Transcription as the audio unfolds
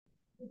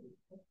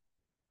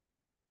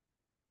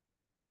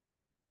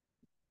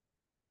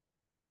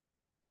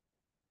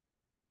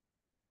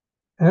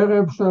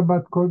ערב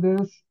שבת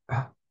קודש,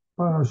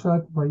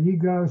 פרשת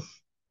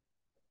ויגש,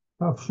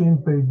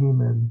 תשפ"ג.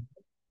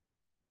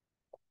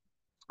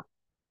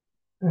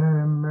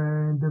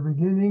 In the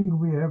beginning,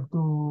 we have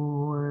to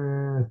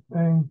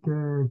thank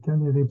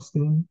Kenny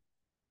Ripstein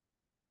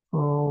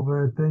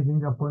for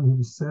taking upon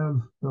himself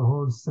the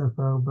whole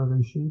Sefer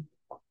Bereshit.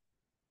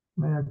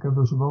 May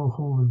HaKadosh Baruch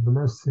Hu will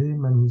bless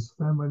him and his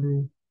family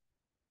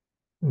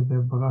with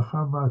the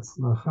bracha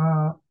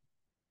v'atzlacha,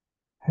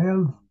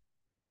 health,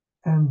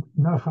 and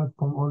nachat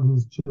from all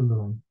his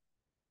children.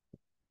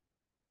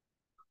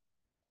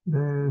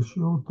 The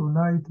shiur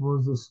tonight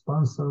was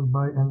sponsored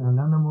by an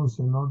anonymous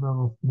in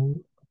honor of me.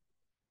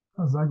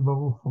 Chazak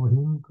Baruch for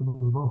him,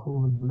 Kadosh Baruch Hu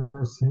will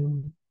bless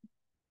him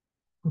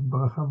with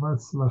bracha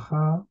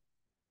v'atzlacha,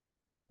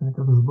 and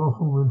Kadosh Baruch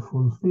Hu will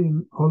fulfill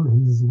all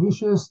his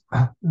wishes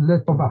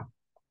letova.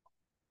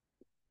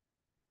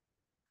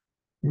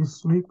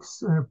 This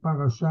week's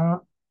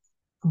Parashat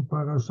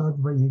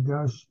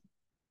Vayigash,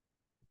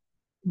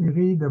 we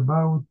read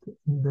about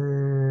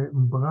the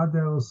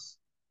brothers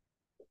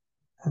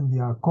and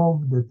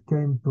Yaakov that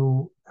came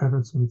to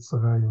Eretz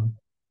Mitzrayim.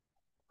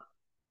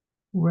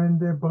 When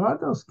the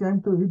brothers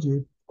came to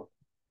Egypt,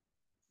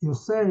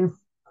 Yosef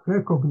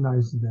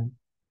recognized them.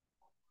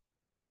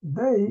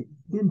 They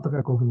didn't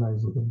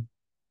recognize him.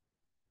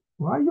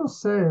 Why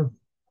Yosef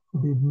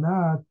did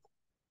not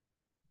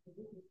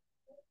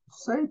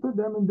say to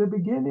them in the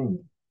beginning,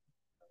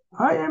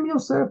 I am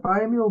Yosef,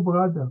 I am your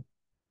brother?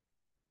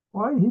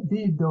 Why he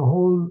did the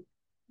whole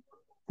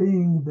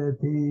thing that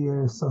he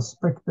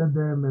suspected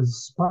them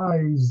as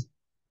spies,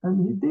 and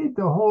he did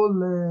the whole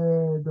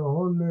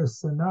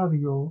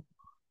scenario,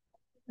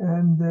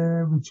 and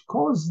which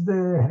caused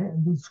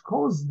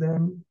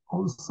them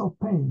also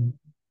pain.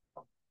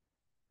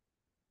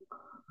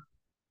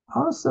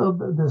 Answered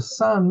the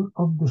son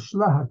of the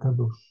Shlah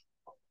HaKadosh.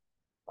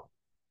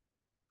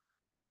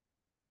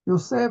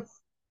 Yosef,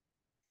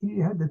 he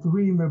had a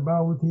dream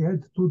he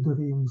had two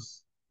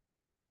dreams,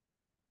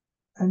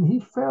 and he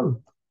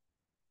felt,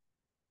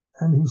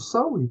 and he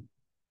saw it,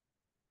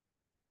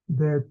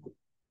 that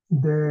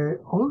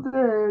all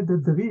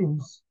the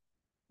dreams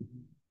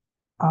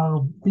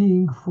are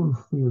being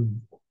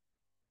fulfilled.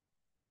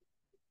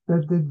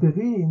 That the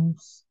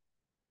dreams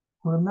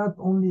were not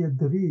only a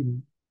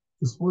dream,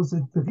 this was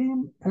a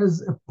dream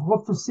as a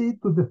prophecy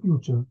to the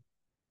future.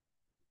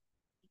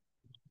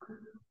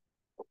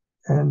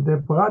 And the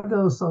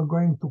brothers are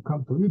going to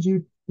come to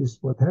Egypt, this is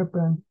what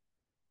happened.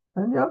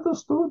 And he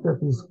understood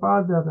that his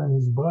father and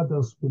his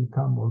brothers will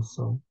come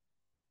also.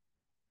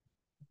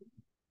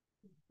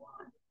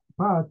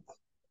 But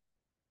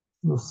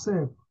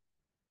Yosef,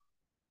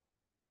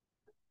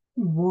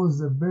 he was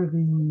a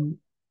very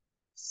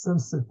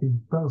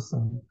sensitive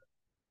person.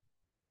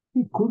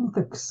 He couldn't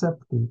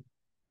accept it,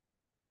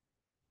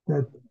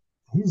 that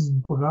his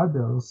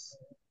brothers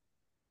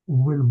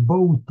will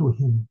bow to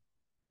him.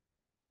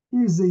 He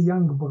is a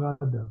young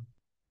brother.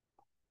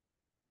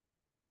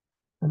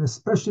 And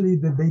especially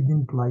that they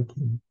didn't like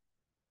him.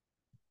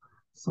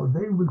 So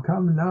they will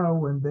come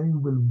now and they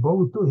will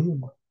bow to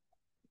him.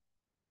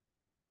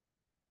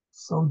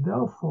 So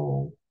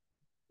therefore,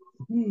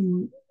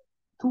 he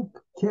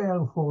took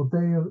care for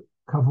their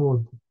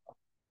kavod.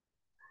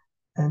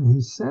 And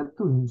he said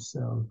to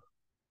himself,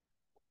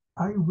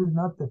 I will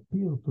not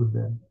appear to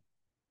them.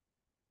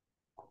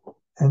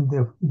 And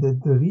the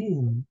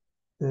dream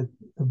that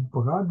the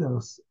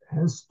brothers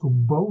has to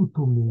bow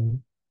to me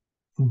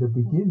in the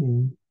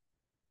beginning,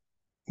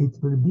 it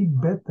will be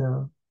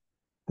better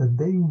that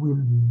they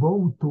will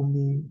bow to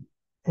me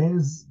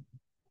as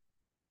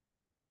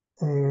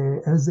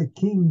a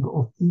king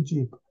of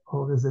Egypt,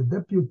 or as a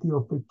deputy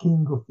of a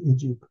king of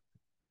Egypt.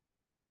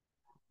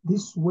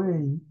 This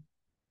way,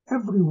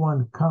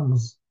 everyone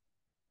comes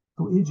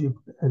to Egypt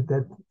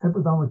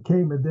everyone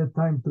came at that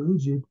time to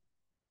Egypt,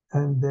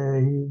 and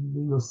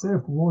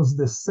Yosef was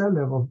the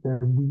seller of the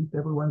wheat.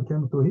 Everyone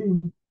came to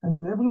him, and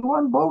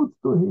everyone bowed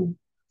to him.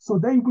 So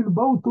they will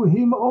bow to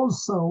him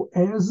also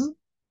as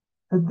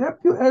a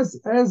deputy,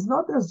 as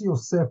not as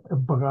Yosef, a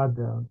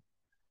brother,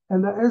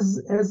 and as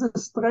a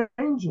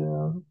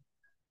stranger,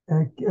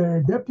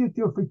 a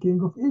deputy of a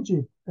king of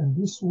Egypt. And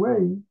this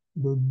way,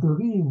 the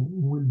dream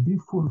will be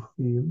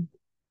fulfilled,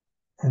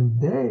 and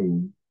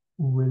they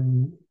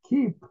will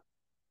keep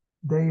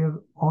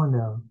their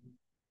honor.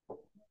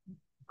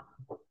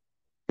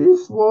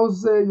 This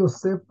was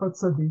Yosef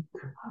Tzaddik,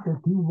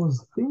 that he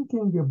was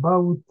thinking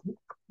about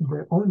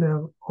the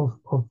honor of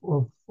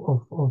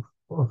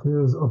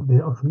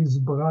his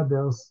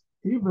brothers,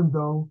 even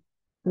though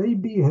they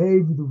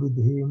behaved with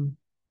him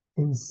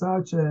in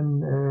such a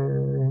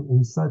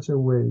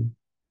way.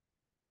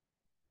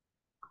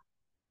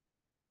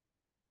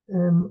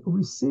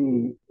 We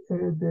see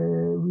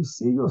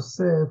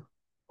Yosef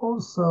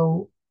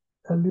also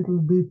a little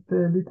bit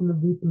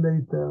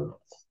later,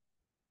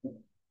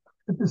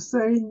 in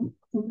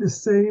the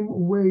same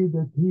way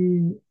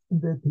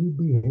that he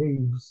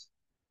behaves.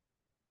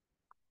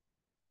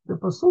 The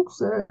pasuk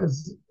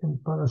says in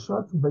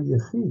Parashat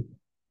Vayechi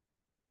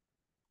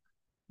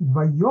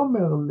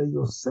ויאמר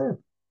ליוסף,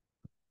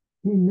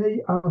 הנה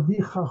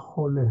אביך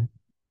חולה.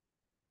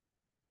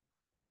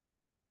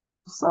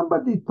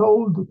 Somebody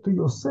told to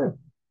Yosef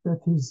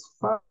that his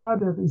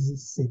father is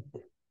sick.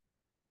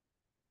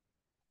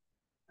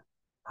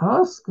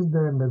 Asks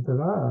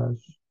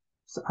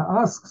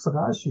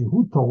Rashi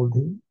who told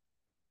him.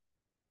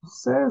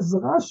 Says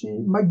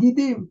Rashi,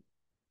 Magidim.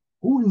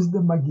 Who is the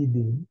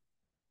Magidim?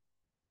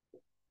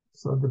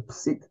 So the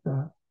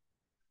Psikta,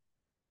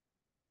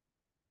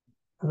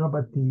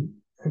 Rabbi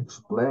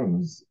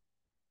explains,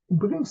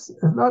 brings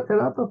a lot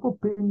of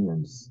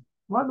opinions.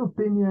 One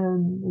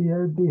opinion,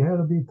 they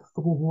heard it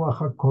through Ruach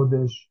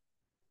HaKodesh.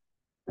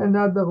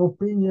 Another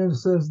opinion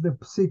says the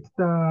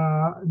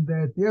Psikta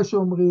that Yesh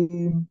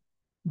Omrim,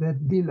 that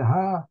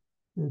Bilha,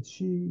 that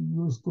she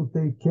used to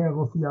take care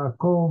of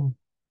Yaakov,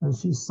 and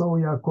she saw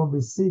Yaakov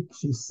is sick,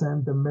 she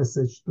sent a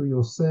message to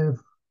Yosef.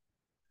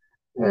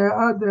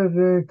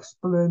 Other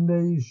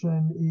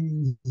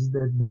explanation is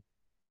that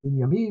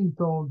Benjamin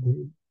told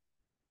him.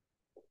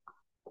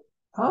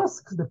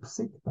 Ask the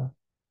Psikta.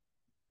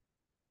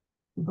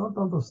 You don't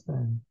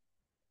understand.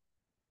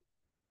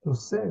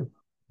 Yosef,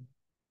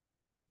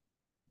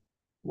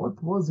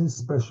 what was his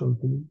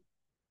specialty?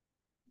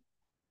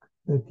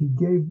 That he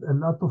gave a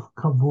lot of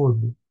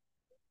kavod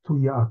to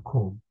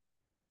Yaakov,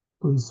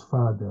 to his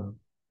father.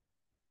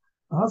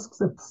 Ask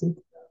the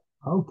Psikta,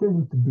 how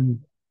can it be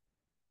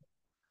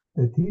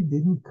that he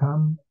didn't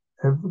come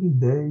every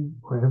day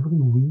or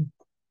every week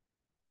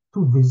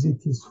to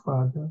visit his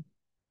father?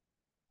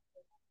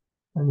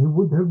 And he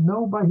would have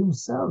known by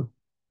himself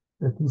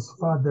that his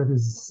father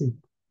is sick.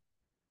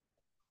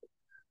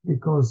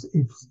 Because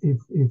if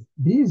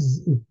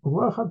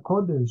Ruach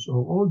HaKodesh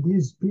or all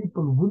these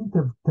people wouldn't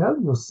have tell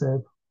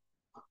Yosef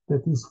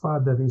that his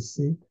father is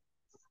sick,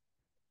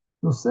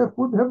 Yosef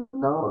wouldn't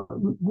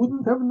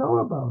have known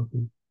about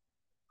it.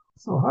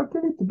 So how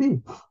can it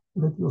be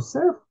that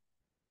Yosef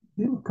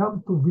didn't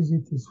come to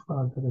visit his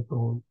father at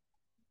all?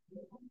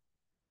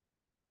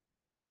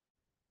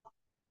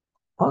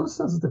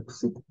 Answers the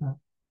Psikta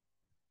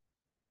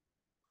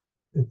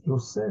that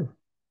Yosef,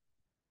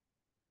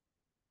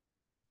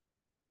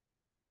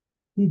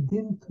 he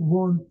didn't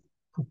want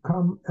to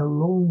come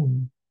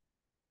alone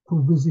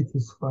to visit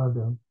his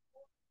father.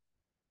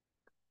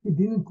 He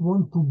didn't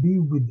want to be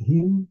with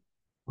him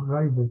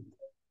privately.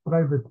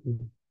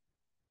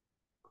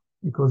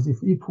 Because if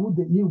he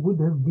would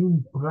have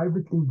been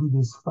privately with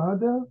his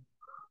father,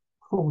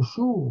 for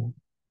sure,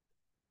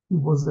 he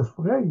was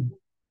afraid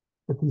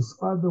that his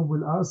father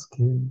will ask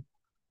him,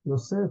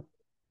 Yosef,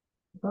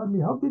 tell me,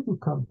 how did you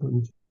come to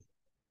Egypt?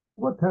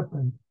 What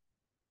happened?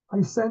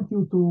 I sent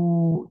you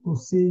to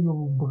see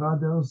your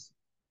brothers,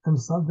 and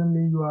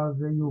suddenly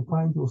you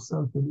find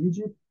yourself in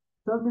Egypt.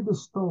 Tell me the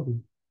story.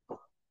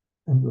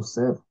 And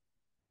Yosef,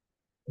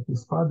 if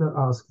his father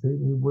asked him,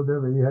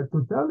 he had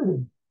to tell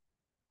him.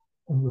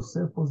 And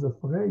Yosef was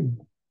afraid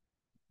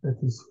that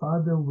his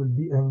father will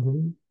be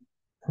angry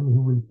and he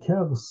will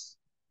curse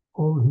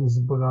all his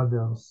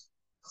brothers,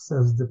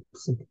 says the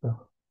Psikta.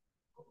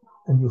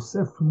 And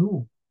Yosef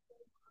knew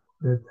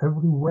that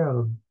every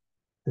word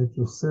that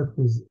Yosef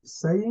is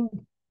saying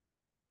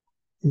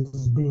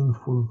is being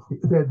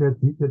fulfilled,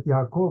 that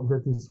Yaakov,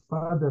 that his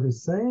father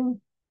is saying,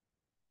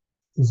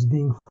 is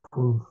being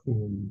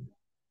fulfilled.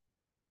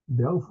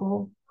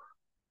 Therefore,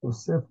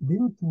 Yosef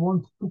didn't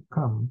want to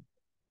come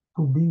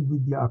to be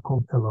with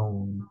Yaakov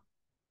alone.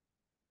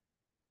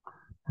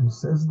 And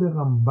says the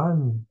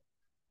Ramban,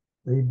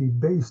 maybe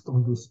based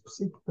on this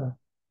Psikta,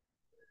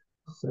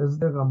 says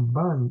the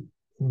Ramban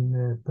in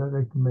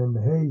Perek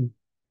Memhei,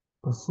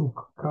 Pasuk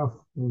Kaf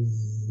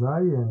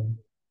Zayin,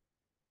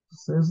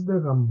 says the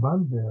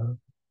Ramban there,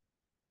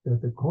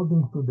 that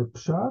according to the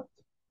Pshat,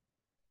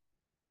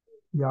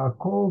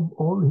 Yaakov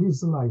all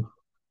his life,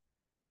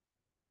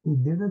 he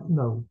didn't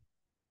know.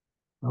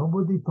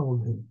 Nobody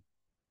told him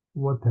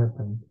what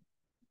happened.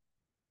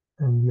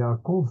 And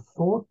Yaakov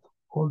thought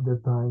all the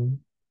time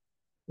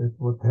that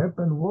what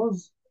happened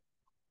was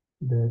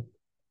that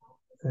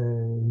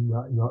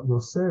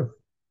Yosef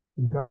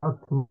got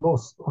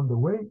lost on the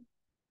way,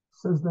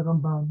 says the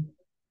Ramban.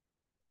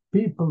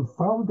 People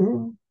found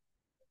him,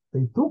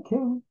 they took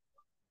him,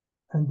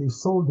 and they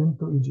sold him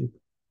to Egypt.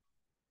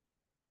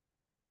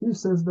 He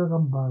says the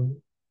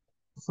Ramban.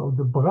 So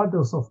the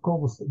brothers, of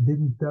course,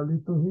 didn't tell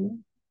it to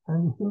him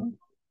anything,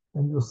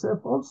 and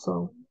Yosef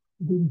also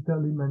didn't tell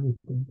him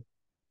anything.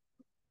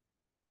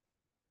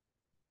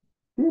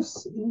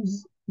 This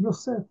is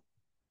Yosef.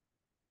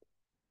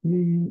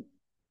 He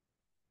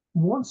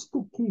wants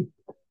to keep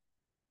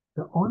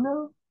the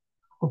honor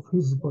of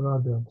his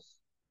brothers.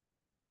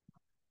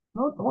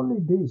 Not only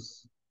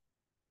this,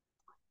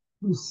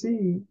 we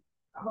see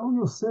how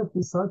Yosef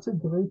is such a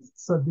great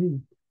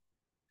tzaddik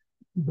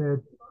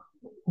that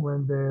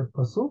when the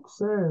pasuk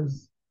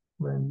says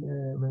when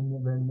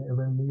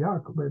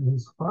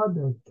his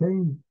father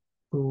came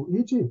to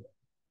Egypt,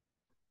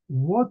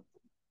 what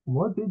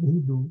did he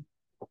do?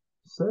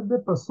 Said the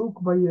pasuk,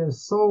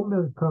 Vayeso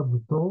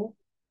merkavto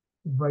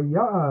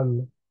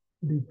vayal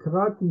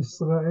לקראת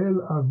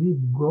ישראל אביו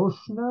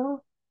גושנה,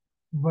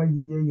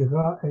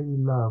 וירא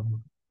אליו,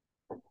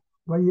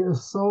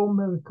 ויאסור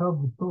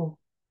מרכבתו.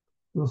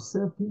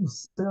 Joseph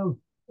himself,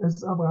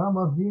 as Abraham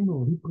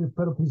Avinu, he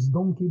prepared his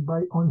donkey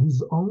on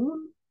his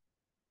own.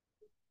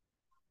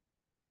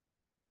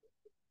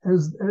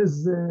 As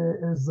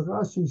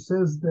Rashi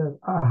says there,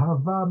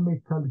 Ahava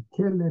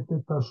mekalkelet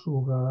et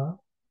ashura,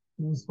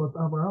 means what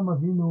Abraham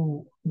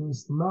Avinu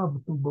means love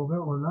to Borei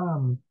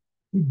Olam.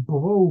 He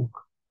broke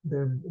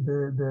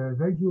the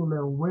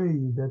regular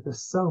way that a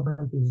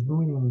servant is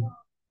doing,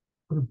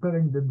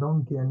 preparing the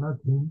donkey and not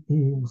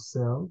he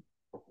himself.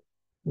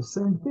 The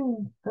same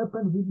thing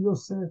happened with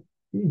Yosef.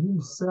 He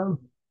himself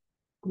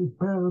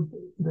prepared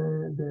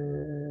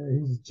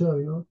his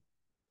chariot,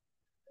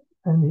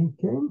 and he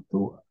came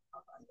to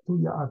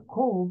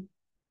Yaakov,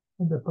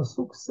 and the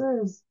pasuk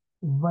says,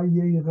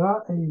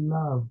 "Vayera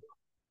elav,"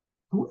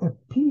 to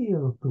appear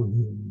to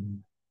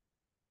him.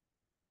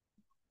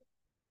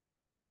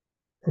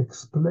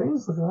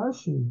 Explains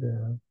Rashi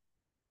there.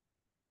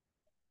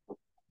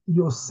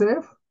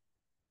 Yosef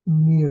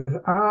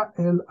nir'a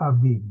el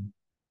aviv.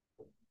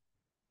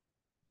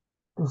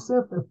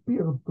 Joseph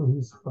appeared to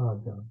his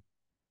father.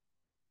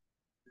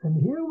 And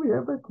here we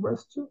have a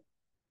question.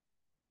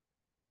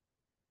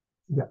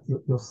 Yeah,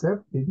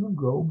 Joseph didn't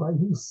go by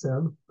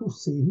himself to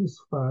see his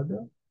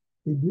father.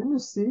 He didn't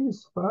see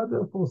his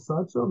father for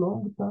such a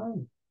long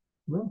time.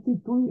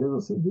 22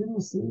 years he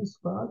didn't see his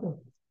father.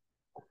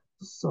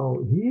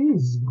 So he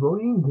is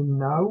going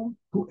now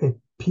to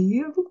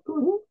appear to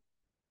him?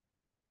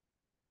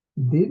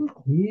 Didn't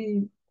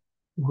he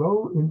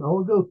go in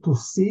order to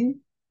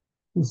see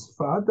his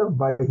father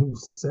by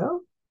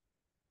himself?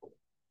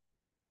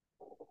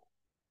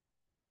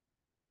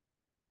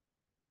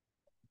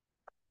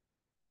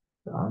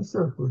 The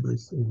answer to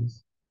this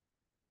is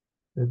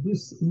that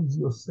this is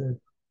Yosef.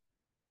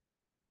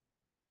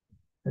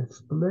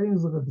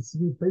 Explains Rabbi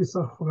Tzvi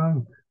Pesach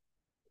Frank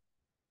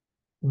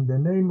in the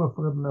name of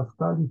Rabbi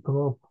Naftali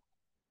Trop.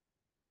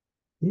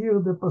 Here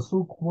the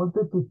pasuk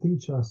wanted to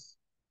teach us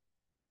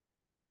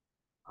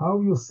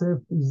how Yosef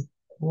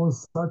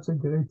was such a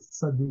great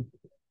tzaddik,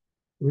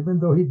 even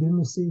though he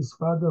didn't see his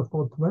father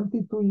for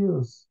 22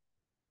 years,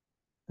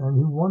 and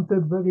he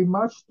wanted very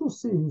much to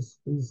see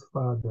his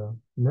father.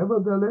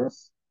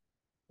 Nevertheless,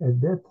 at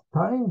that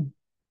time,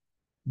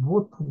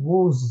 what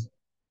was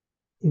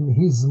in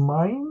his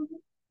mind?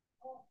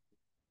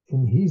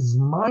 In his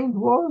mind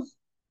was,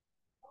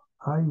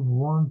 I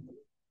want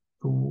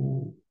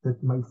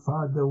that my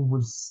father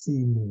will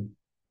see me,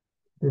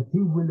 that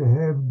he will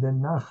have the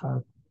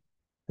nachat,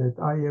 that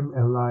I am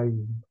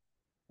alive,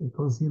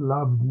 because he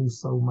loved me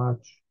so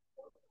much.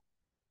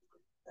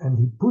 And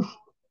he pushed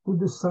to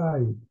the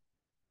side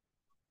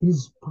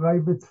his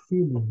private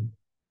feeling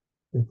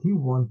that he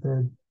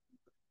wanted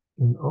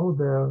in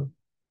order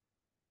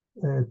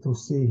to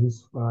see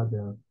his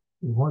father.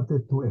 He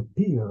wanted to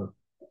appear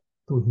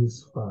to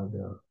his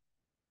father.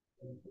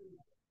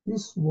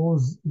 This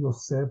was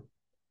Yosef,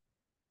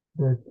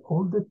 that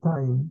all the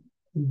time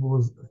he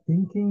was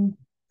thinking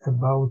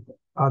about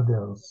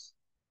others.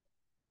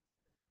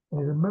 I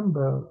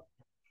remember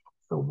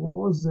there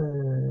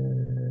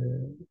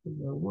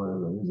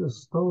is a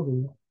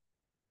story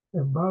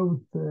about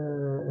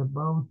the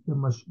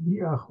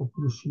Mashgiach of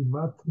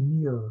Yeshivat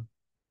Mir.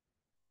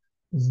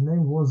 His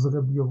name was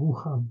Rabbi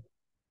Yerucham.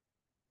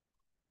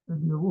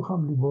 Rabbi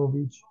Yerucham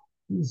Libovich.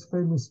 He is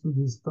famous with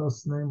his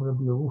first name,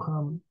 Rabbi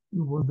Yerucham. He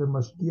was the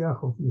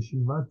Mashgiach of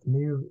Yeshivat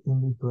Mir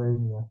in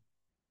Lithuania.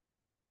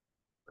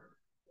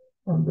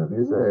 And there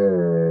is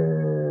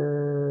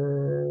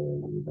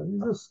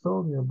a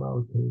story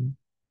about him,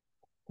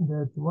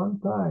 that one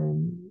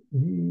time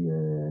he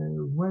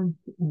went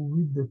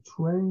with the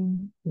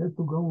train. He had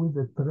to go with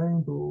the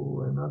train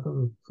to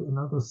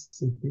another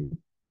city,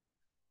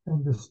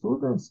 and the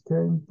students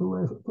came to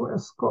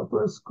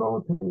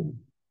escort him.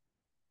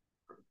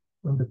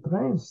 When the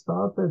train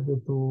started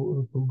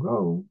to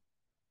go,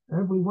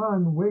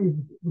 everyone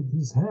waved with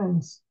his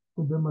hands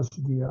to the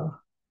Mashgiach.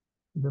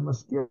 The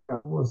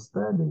Mashgiach was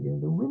standing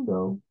in the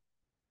window,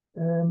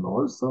 and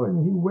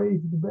he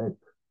waved back.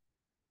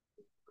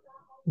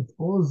 It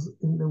was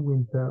in the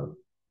winter,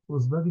 it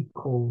was very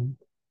cold.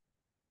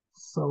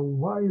 So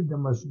while the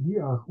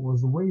Mashgiach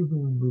was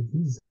waving with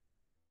his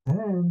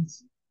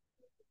hands,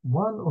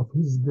 one of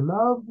his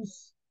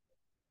gloves,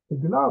 the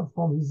glove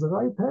from his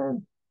right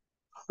hand,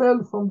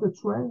 fell from the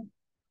train.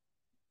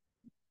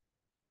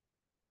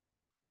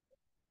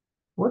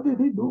 What did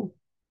he do?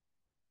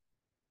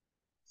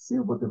 See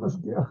what the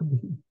Mashgiach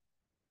did.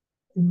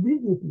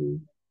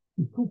 Immediately,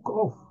 he took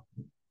off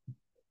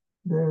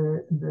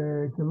the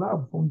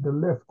glove from the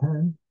left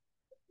hand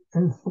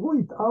and threw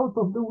it out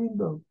of the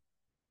window.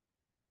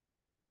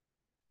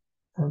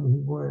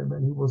 And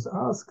when he was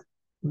asked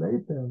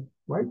later,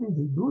 why did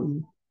he do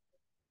it?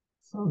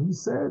 So he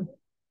said,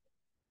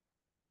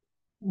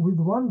 with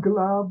one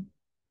glove,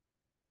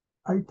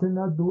 I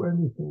cannot do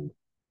anything.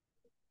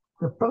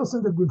 The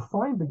person that will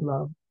find the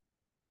glove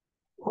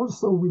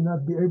also will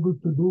not be able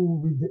to do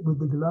with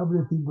the glove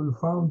that he will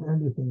found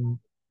anything.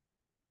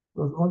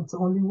 Because it's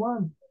only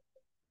one.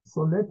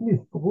 So let me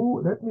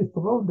throw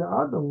the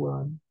other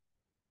one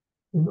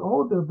in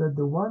order that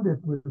the one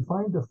that will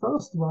find the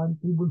first one,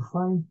 he will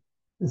find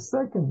the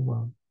second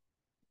one.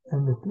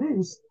 And at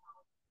least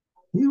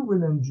he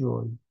will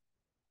enjoy.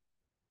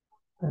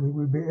 And he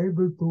will be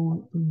able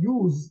to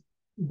use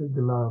the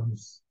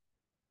gloves.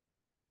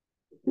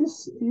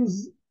 This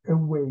is a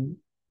way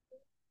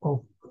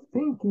of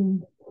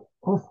thinking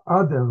of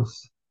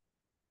others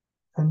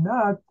and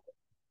not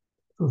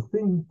to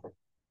think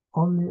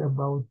only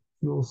about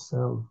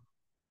yourself.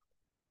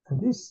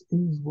 And this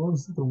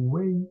was the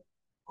way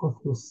of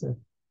Yosef.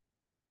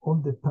 All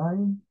the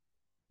time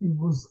he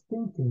was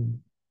thinking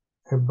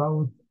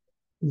about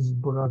his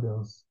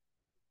brothers,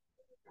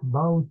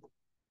 about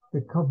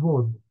the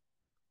kavod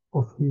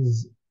of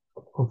his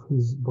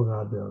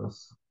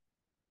brothers.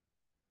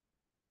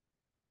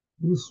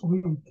 This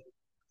week,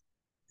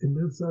 in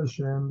Mitzvah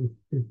Hashem,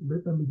 if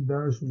Bet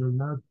HaMikdash will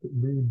not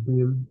be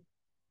built,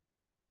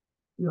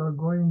 we are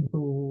going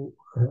to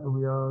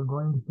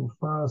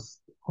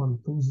fast on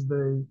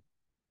Tuesday,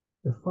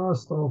 the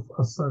fast of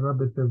Asara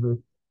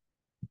B'Tevet.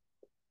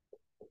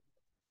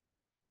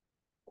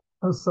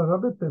 Asara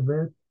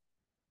B'Tevet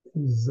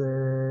is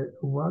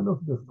one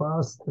of the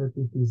fasts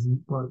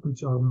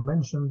which are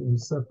mentioned in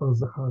Sefer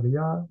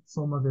Zechariah,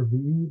 Tzom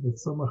HaRevi'i,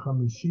 V'Tzom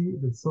HaChamishi,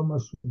 V'Tzom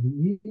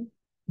HaShvi'i,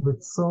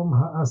 V'Tzom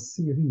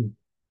HaAsiri.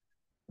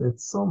 The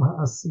Tzom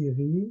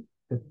HaAsiri,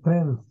 the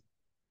 10th,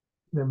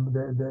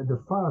 the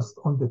fast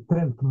on the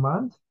 10th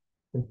month.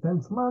 The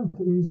 10th month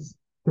is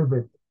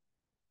Tevet.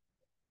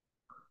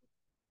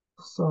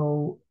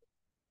 So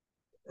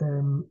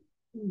the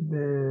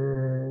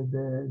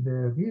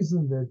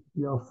reason that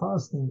we are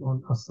fasting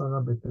on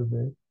Asara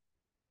B'Tevet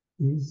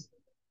is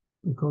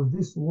because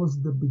this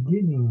was the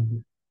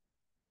beginning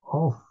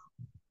of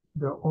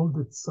all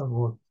the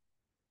tzarot.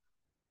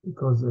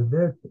 Because at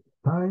that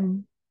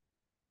time,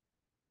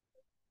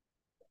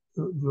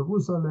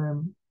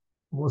 Jerusalem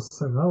was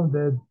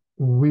surrounded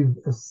with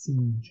a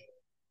siege.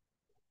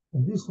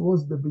 And this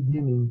was the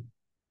beginning.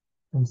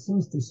 And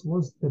since this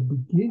was the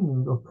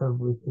beginning of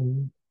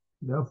everything,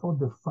 therefore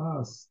the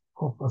fast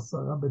of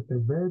Asara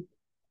B'Tevet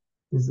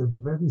is a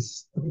very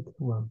strict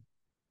one.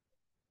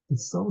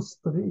 It's so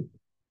strict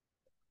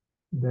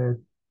that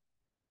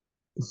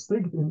it's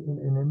strict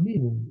in a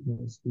meaning.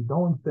 Yes, we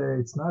don't.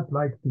 It's not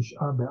like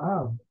Tisha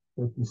B'Av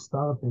that we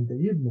start in the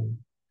evening,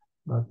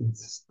 but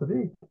it's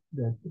strict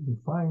that we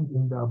find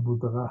in the Abu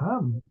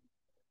Draham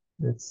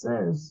that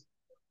says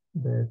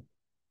that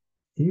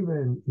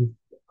even if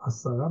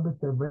Asara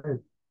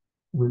B'Tevet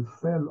will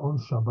fall on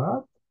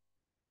Shabbat,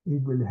 we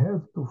will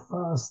have to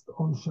fast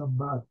on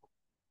Shabbat,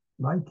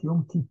 like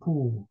Yom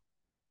Kippur.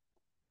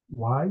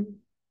 Why?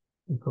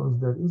 Because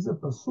there is a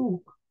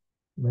pasuk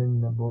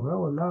when Borei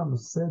Olam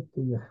said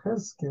to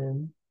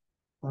Yechezkel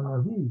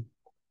Hanavi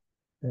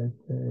that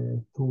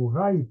to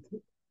write,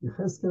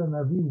 Yechezkel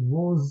Hanavi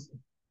was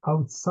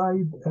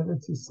outside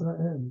Eretz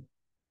Israel,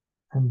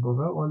 and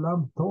Borei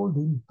Olam told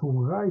him to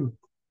write,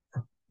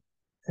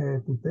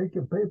 to take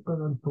a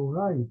paper and to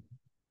write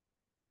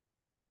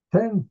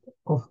 10th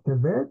of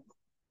Tevet,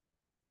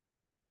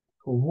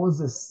 was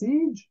a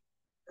siege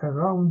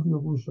around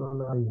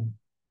Yerushalayim.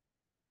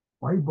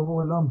 Why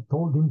Borei Olam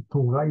told him to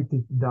write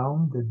it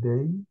down the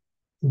day?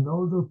 In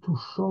order to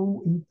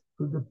show it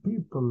to the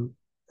people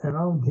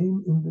around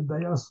him in the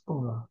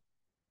diaspora.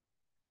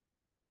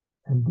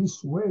 And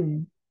this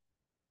way,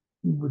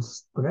 he will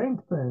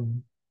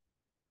strengthen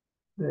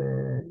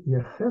the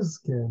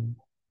Yechezkel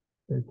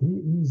that he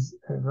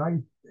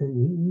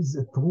is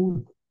a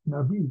truth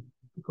Navi,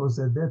 because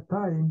at that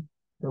time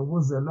there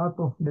was a lot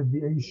of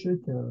Nevi'ei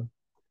Sheker,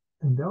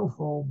 and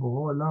therefore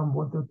Borei Olam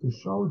wanted to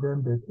show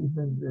them that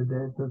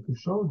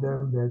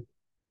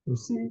you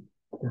see,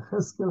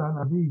 Yechezkel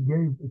Hanavi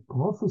gave a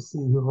prophecy.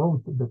 He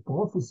wrote the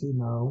prophecy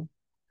now,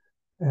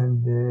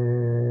 and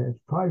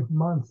 5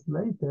 months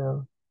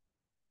later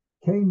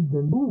came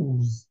the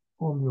news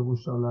from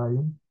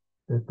Yerushalayim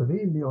that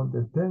really on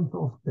the 10th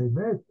of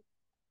Tevet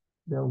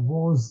the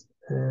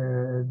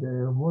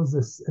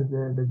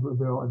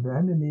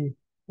enemy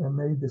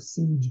made a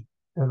siege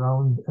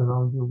around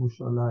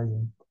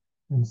Yerushalayim.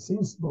 And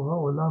since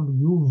Borei Olam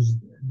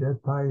used at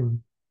that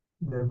time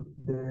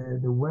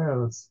the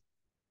words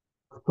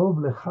 "Ktov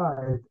lecha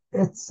et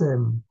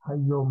etzem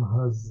hayom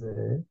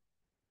hazeh,"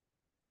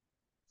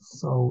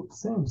 so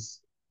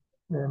since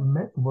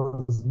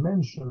was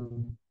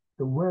mentioned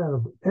the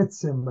word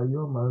etzem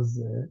hayom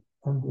hazeh,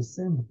 and the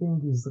same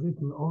thing is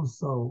written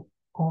also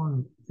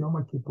on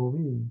Yom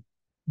Kippurim,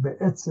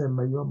 be'etzem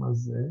hayom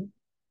hazeh,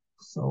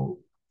 so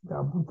the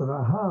Abu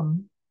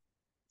Draham,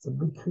 it's a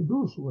big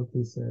chidush what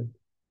he said.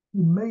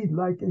 He made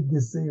like a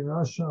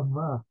gezerah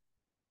shava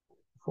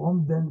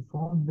from the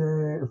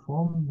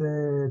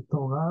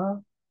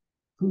Torah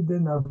to the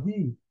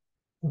Navi,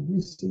 and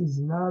this is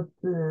not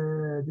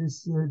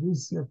this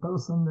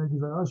person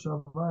gezerah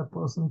shava a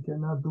person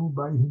cannot do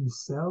by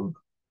himself,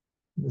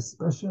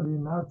 especially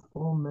not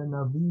from a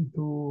Navi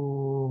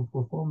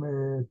from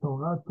a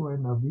Torah to a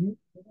Navi,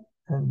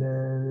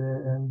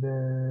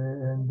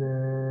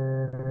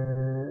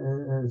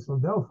 so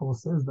therefore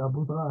says the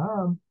Abu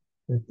Draham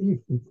that if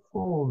it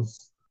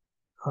falls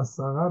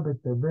Asara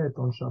B'Tevet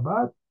on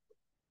Shabbat,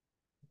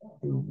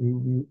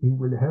 he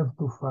will have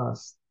to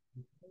fast.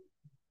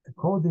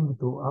 According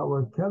to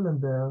our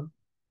calendar,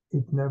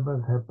 it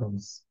never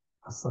happens.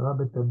 Asara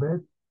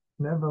B'Tevet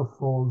never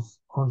falls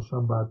on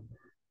Shabbat.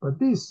 But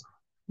this,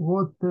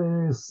 what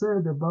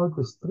said about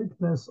the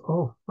strictness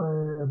of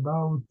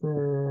about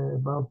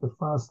the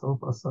fast of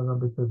Asara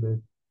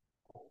B'Tevet.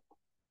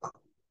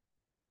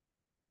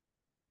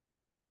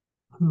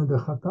 The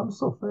Khatam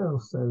Sofer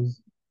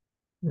says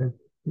that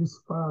this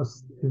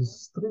fast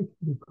is strict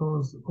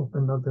because of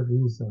another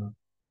reason.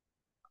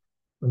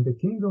 When the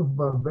king of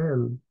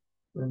Babel,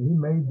 when he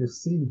made the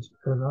siege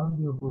around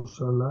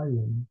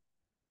Yerushalayim,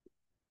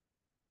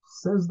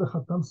 says the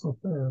Khatam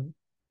Sofer,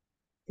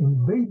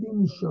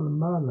 invading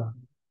Shalmala,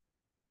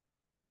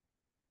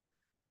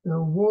 they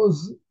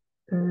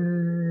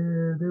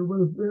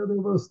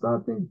were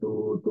starting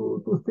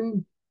to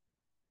think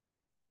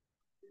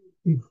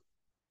if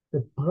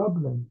the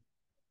problem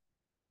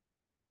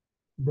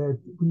that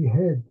we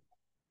had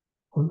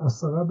on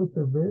Asara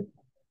B'Tevet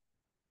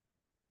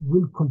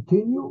will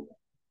continue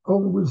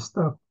or will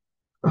stop.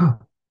 That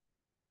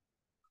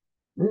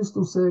is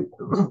to say,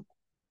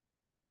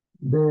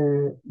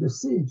 the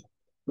siege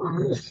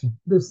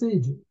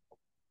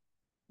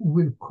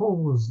will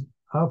cause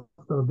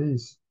after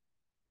this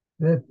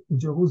that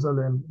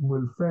Jerusalem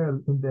will fall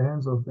in the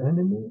hands of the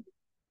enemy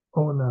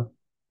or not.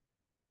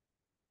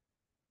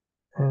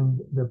 And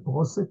the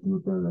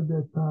prosecutor at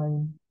that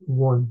time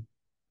won.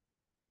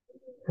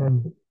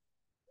 And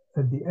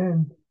at the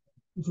end,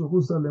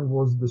 Jerusalem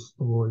was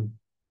destroyed.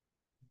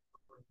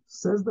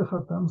 Says the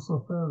Khatam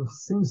Sofer,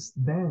 since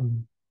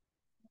then,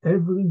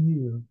 every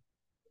year,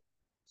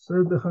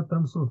 says the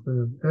Khatam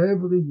Sofer,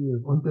 every year,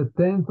 on the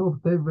 10th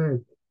of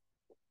Tevet,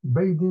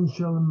 Beidin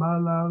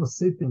Shalmala are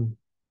sitting,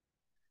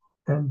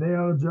 and they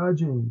are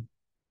judging.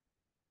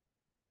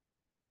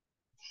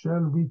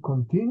 Shall we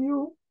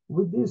continue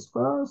with this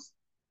fast?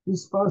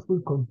 This fast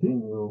will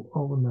continue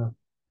or not?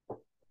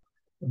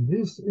 And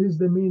this is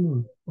the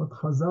meaning, what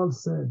Chazal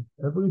said,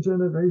 every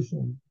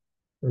generation,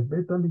 that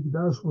Beit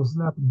HaMikdash was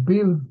not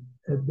built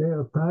at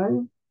their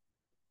time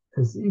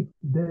as if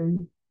they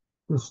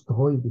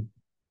destroyed it.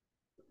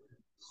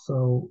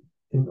 So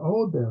in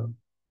order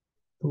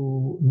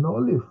to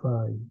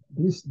nullify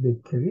this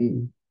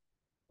decree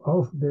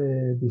of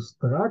the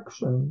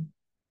destruction,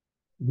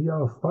 we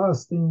are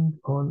fasting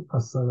on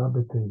Asara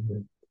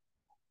B'Tevet.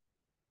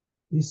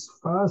 This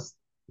fast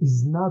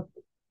is not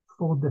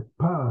for the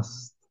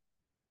past,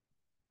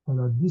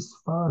 and this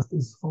fast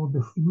is for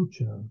the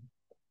future.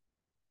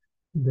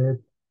 That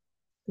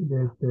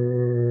the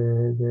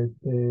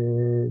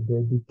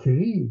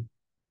decree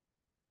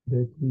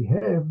that we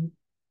have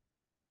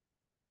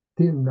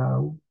till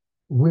now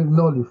will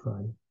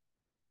nullify.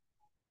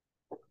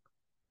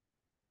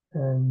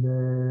 And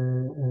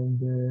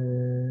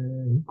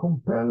he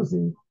compares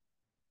it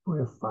to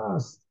a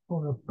fast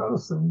for a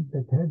person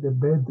that had a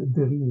bad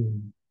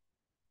dream.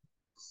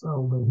 So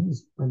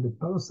when the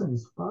person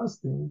is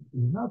fasting,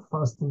 he's not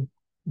fasting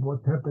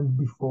what happened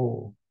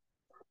before,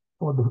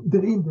 or the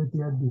dream that he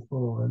had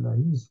before, and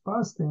he's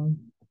fasting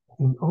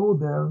in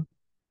order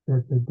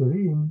that the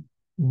dream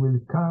will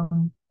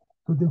come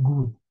to the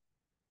good.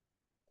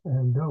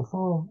 And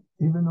therefore,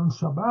 even on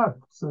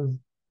Shabbat, says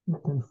you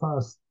can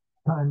fast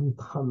Tanit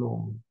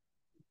Chalom.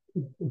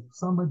 If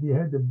somebody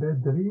had a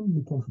bad dream,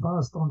 he can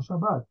fast on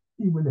Shabbat.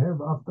 He will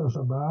have after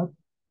Shabbat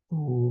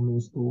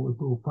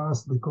to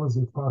fast because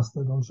he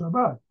fasted on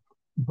Shabbat.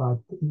 But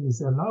he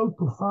is allowed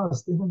to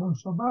fast even on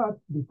Shabbat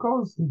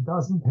because he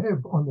doesn't have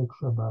Oneg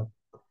Shabbat.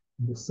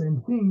 The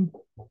same thing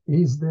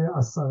is the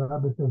Asara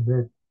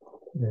B'Tevet,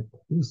 that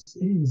this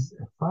is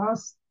a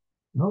fast,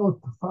 not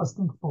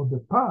fasting for the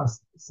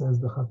past, says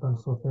the Khatam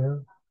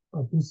Sofer,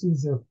 but this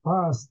is a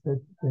fast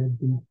that the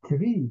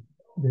decree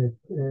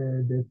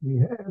that we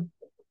have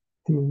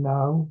till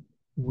now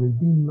will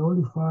be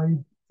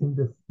nullified in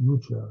the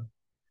future.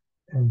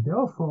 And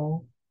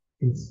therefore,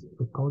 it's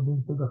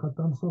according to the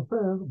Khatam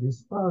Sofer,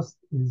 this fast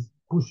is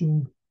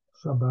pushing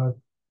Shabbat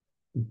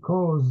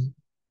because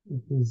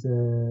it's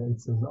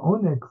an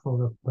oneg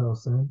for a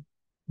person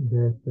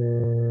that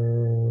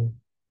the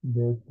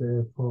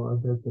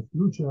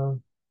future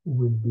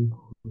will be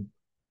good.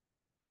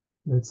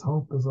 Let's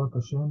hope, Bezrat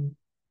Hashem,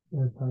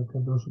 that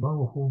HaKadosh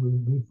Baruch Hu will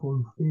be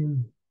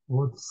fulfilled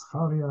what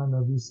Zcharia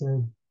Hanavi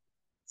said,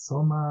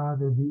 Tzom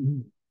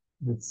HaRevi'i,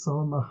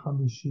 v'Tzom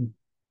HaChamishi,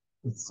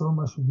 v'Tzom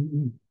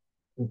HaShvi'i,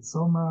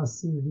 v'Tzom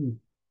HaAsiri,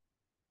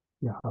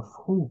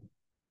 יהפכו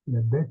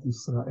לבית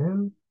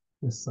ישראל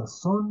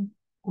לששון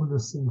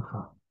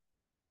ולשמחה.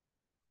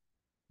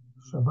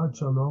 Shabbat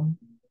Shalom,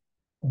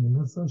 and in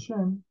Mitzvah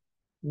Hashem,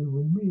 we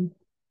will meet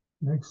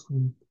next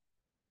week.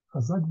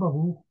 Chazak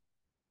Baruch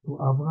to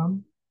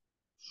Avram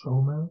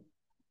Shomer,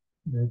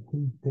 that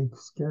he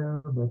takes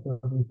care that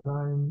every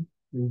time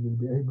we will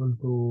be able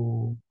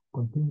to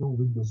continue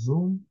with the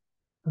Zoom,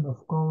 and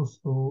of course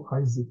to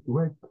Isaac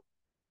Dweck,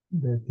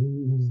 that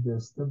he is the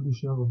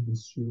establisher of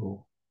this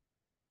shiur.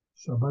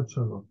 Shabbat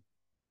Shalom.